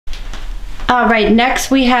All right,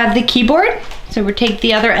 next we have the keyboard. So we'll take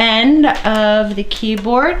the other end of the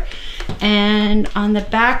keyboard, and on the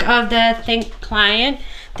back of the Think client,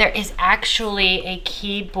 there is actually a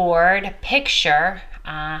keyboard picture.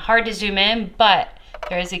 Hard to zoom in, but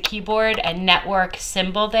there is a keyboard and network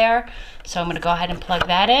symbol there. So I'm gonna go ahead and plug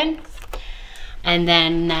that in. And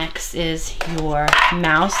then next is your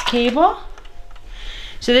mouse cable.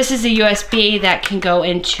 So this is a USB that can go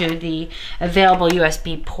into the available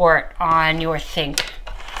USB port on your Think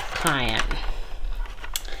client.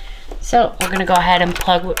 So we're gonna go ahead and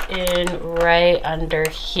plug in right under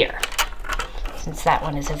here, since that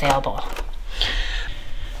one is available.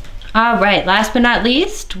 All right, last but not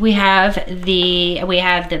least, we have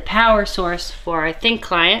the power source for our Think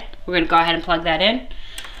client. We're gonna go ahead and plug that in.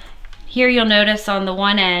 Here you'll notice on the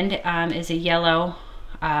one end is a yellow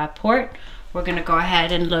port. We're gonna go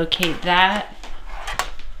ahead and locate that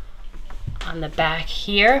on the back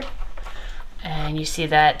here. And you see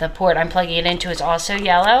that the port I'm plugging it into is also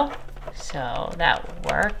yellow, so that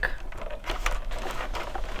will work.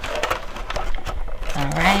 All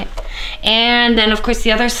right, and then of course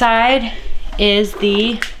the other side is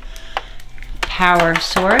the power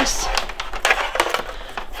source.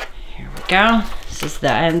 Here we go. This is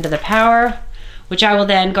the end of the power, which I will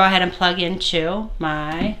then go ahead and plug into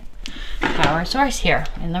my power source here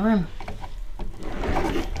in the room.